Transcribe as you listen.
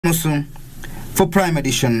Nusu for Prime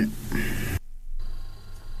Edition.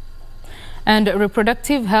 And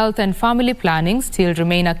reproductive health and family planning still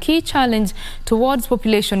remain a key challenge towards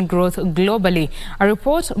population growth globally. A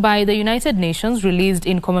report by the United Nations released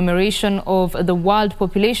in commemoration of the World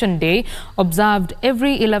Population Day, observed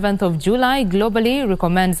every 11th of July globally,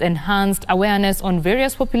 recommends enhanced awareness on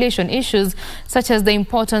various population issues such as the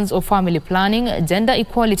importance of family planning, gender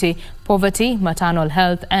equality, poverty, maternal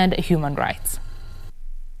health, and human rights.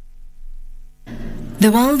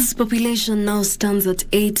 The world's population now stands at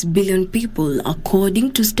 8 billion people,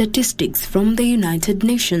 according to statistics from the United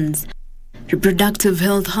Nations. Reproductive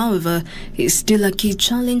health, however, is still a key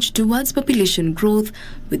challenge towards population growth,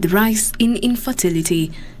 with the rise in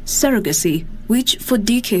infertility. Surrogacy, which for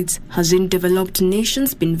decades has in developed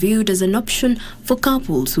nations been viewed as an option for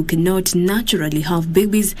couples who cannot naturally have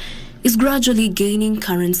babies, is gradually gaining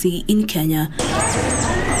currency in Kenya.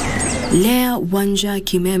 Leah Wanja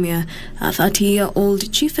Kimemia, a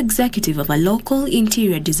 30-year-old chief executive of a local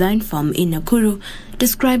interior design firm in Nakuru,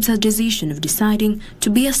 describes her decision of deciding to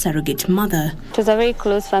be a surrogate mother. It was a very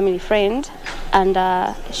close family friend, and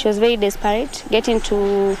she was very desperate, getting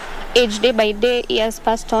to age day by day, years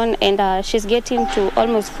passed on, and she's getting to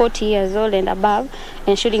almost 40 years old and above,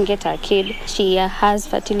 and shouldn't get her kid. She has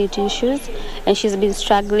fertility issues, and she's been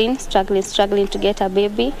struggling to get a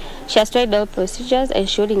baby. She has tried all procedures, and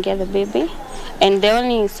she wouldn't get the baby. And the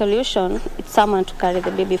only solution is someone to carry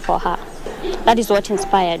the baby for her. That is what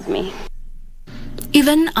inspired me.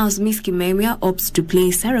 Even as Ms. Kimemia opts to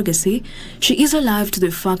play surrogacy, she is alive to the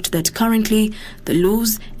fact that currently the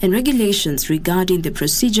laws and regulations regarding the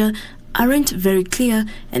procedure aren't very clear,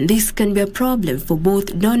 and this can be a problem for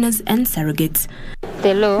both donors and surrogates.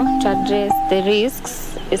 The law to address the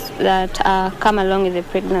risks that come along with the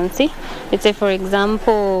pregnancy. Let's say, for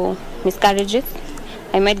example, miscarriages.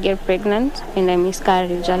 I might get pregnant and I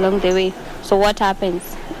miscarriage along the way. So what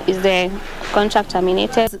happens? Is the contract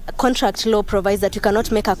terminated? Contract law provides that you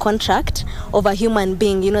cannot make a contract of a human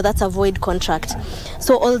being. You know, that's a void contract.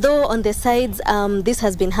 So although on the sides this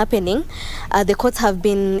has been happening, the courts have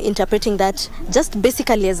been interpreting that just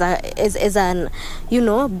basically as an, you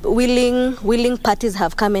know, willing parties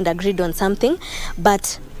have come and agreed on something,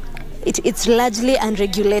 but it's largely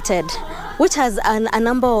unregulated, which has a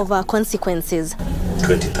number of consequences.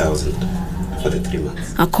 20,000 for the 3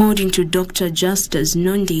 months. According to Dr. Justus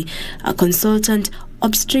Nondi, a consultant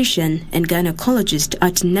obstetrician and gynecologist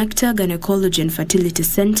at Nectar Gynecology and Fertility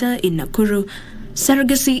Center in Nakuru,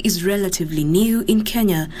 surrogacy is relatively new in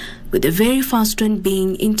Kenya, with the very first one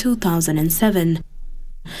being in 2007.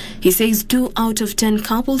 He says 2 out of 10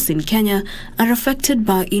 couples in Kenya are affected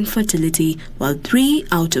by infertility, while 3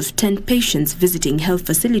 out of 10 patients visiting health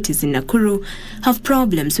facilities in Nakuru have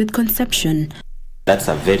problems with conception. That's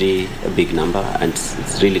a very big number, and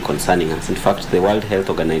it's really concerning us. In fact, the World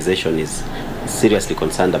Health Organization is seriously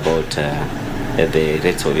concerned about the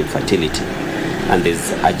rates of infertility, and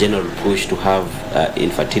there's a general push to have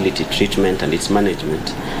infertility treatment and its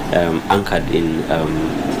management anchored in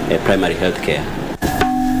primary health care.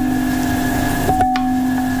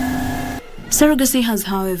 Surrogacy has,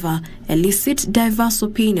 however, elicited diverse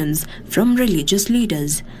opinions from religious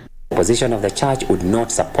leaders. The position of the church would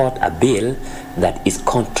not support a bill that is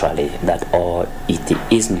contrary, or it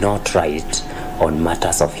is not right on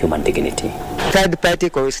matters of human dignity. Third party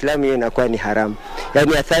kwa Uislamu hiyo inakuwa ni haramu.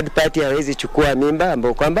 Yaani a third party hawezi chukua mimba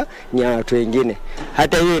ambao kwamba ni ya watu wengine.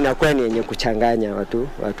 Hata hiyo inakuwa ni yenye kuchanganya watu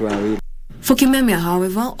wawili. For Kimemia,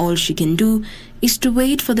 however, all she can do is to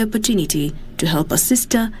wait for the opportunity to help a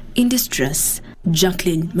sister in distress.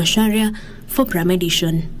 Jacqueline Masharia for Prime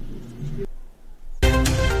Edition.